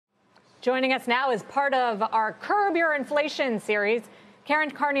Joining us now is part of our Curb Your Inflation series,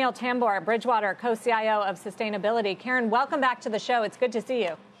 Karniol Tambour, Bridgewater co-CIO of Sustainability. Karen, welcome back to the show. It's good to see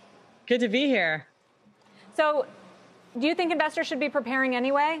you. Good to be here. So, do you think investors should be preparing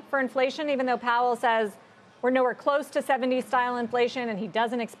anyway for inflation, even though Powell says we're nowhere close to 70s style inflation and he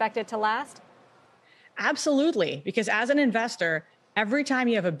doesn't expect it to last? Absolutely, because as an investor, every time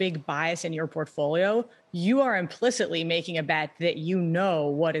you have a big bias in your portfolio, you are implicitly making a bet that you know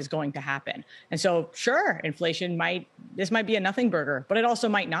what is going to happen. And so, sure, this might be a nothing burger, but it also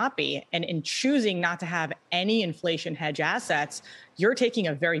might not be. And in choosing not to have any inflation hedge assets, you're taking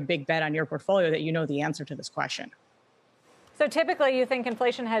a very big bet on your portfolio that you know the answer to this question. So typically you think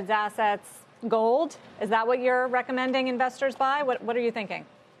inflation hedge assets, gold, is that what you're recommending investors buy? What are you thinking?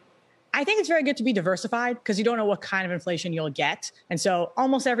 I think it's very good to be diversified because you don't know what kind of inflation you'll get. And so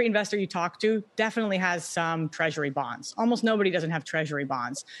almost every investor you talk to definitely has some treasury bonds. Almost nobody doesn't have treasury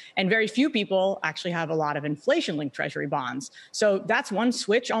bonds. And very few people actually have a lot of inflation-linked treasury bonds. So that's one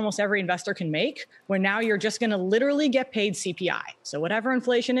switch almost every investor can make, where now you're just going to literally get paid CPI. So whatever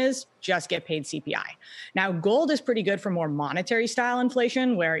inflation is, just get paid CPI. Now, gold is pretty good for more monetary style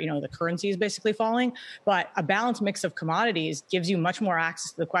inflation where, the currency is basically falling, but a balanced mix of commodities gives you much more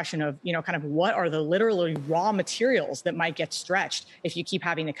access to the question of, kind of what are the literally raw materials that might get stretched if you keep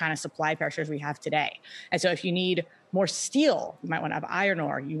having the kind of supply pressures we have today. And so if you need more steel, you might want to have iron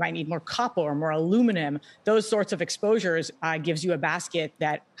ore, you might need more copper or more aluminum. Those sorts of exposures gives you a basket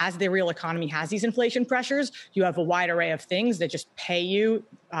that as the real economy has these inflation pressures, you have a wide array of things that just pay you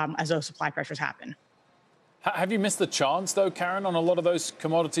as those supply pressures happen. Have you missed the chance, though, Karen, on a lot of those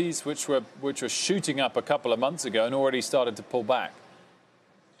commodities which were shooting up a couple of months ago and already started to pull back?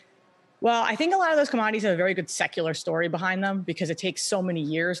 Well, I think a lot of those commodities have a very good secular story behind them because it takes so many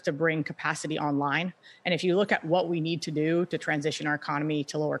years to bring capacity online. And if you look at what we need to do to transition our economy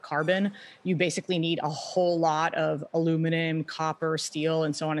to lower carbon, you basically need a whole lot of aluminum, copper, steel,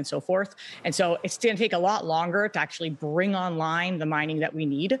 and so on and so forth. And so it's going to take a lot longer to actually bring online the mining that we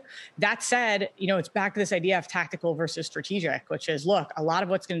need. That said, it's back to this idea of tactical versus strategic, which is, look, a lot of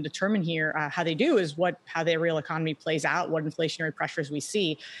what's going to determine here how they do is how the real economy plays out, what inflationary pressures we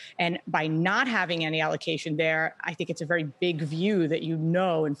see. And by not having any allocation there, I think it's a very big view that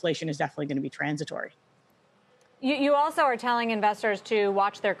inflation is definitely going to be transitory. You also are telling investors to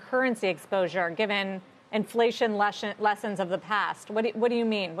watch their currency exposure given inflation lessons of the past. What do you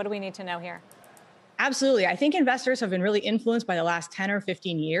mean? What do we need to know here? Absolutely. I think investors have been really influenced by the last 10 or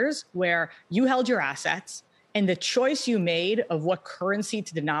 15 years where you held your assets and the choice you made of what currency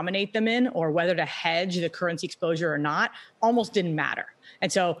to denominate them in or whether to hedge the currency exposure or not almost didn't matter.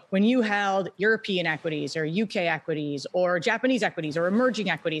 And so when you held European equities or UK equities or Japanese equities or emerging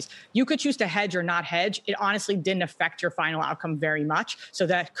equities, you could choose to hedge or not hedge. It honestly didn't affect your final outcome very much. So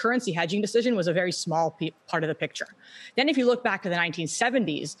that currency hedging decision was a very small part of the picture. Then if you look back to the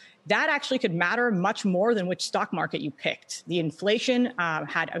 1970s, that actually could matter much more than which stock market you picked. The inflation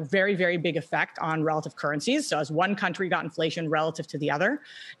had a very, very big effect on relative currencies. So as one country got inflation relative to the other,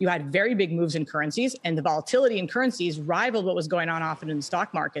 you had very big moves in currencies, and the volatility in currencies rivaled what was going on often in the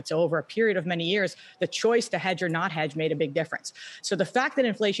stock market. So over a period of many years, the choice to hedge or not hedge made a big difference. So the fact that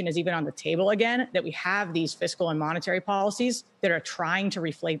inflation is even on the table again, that we have these fiscal and monetary policies that are trying to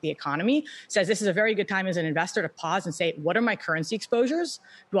reflate the economy, says this is a very good time as an investor to pause and say, what are my currency exposures?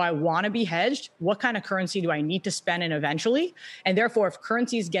 Do I want to be hedged? What kind of currency do I need to spend in eventually? And therefore, if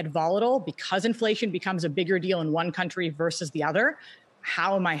currencies get volatile because inflation becomes a bigger deal in one country versus the other,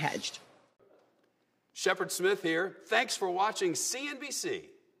 how am I hedged? Shepard Smith here. Thanks for watching CNBC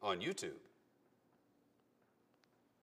on YouTube.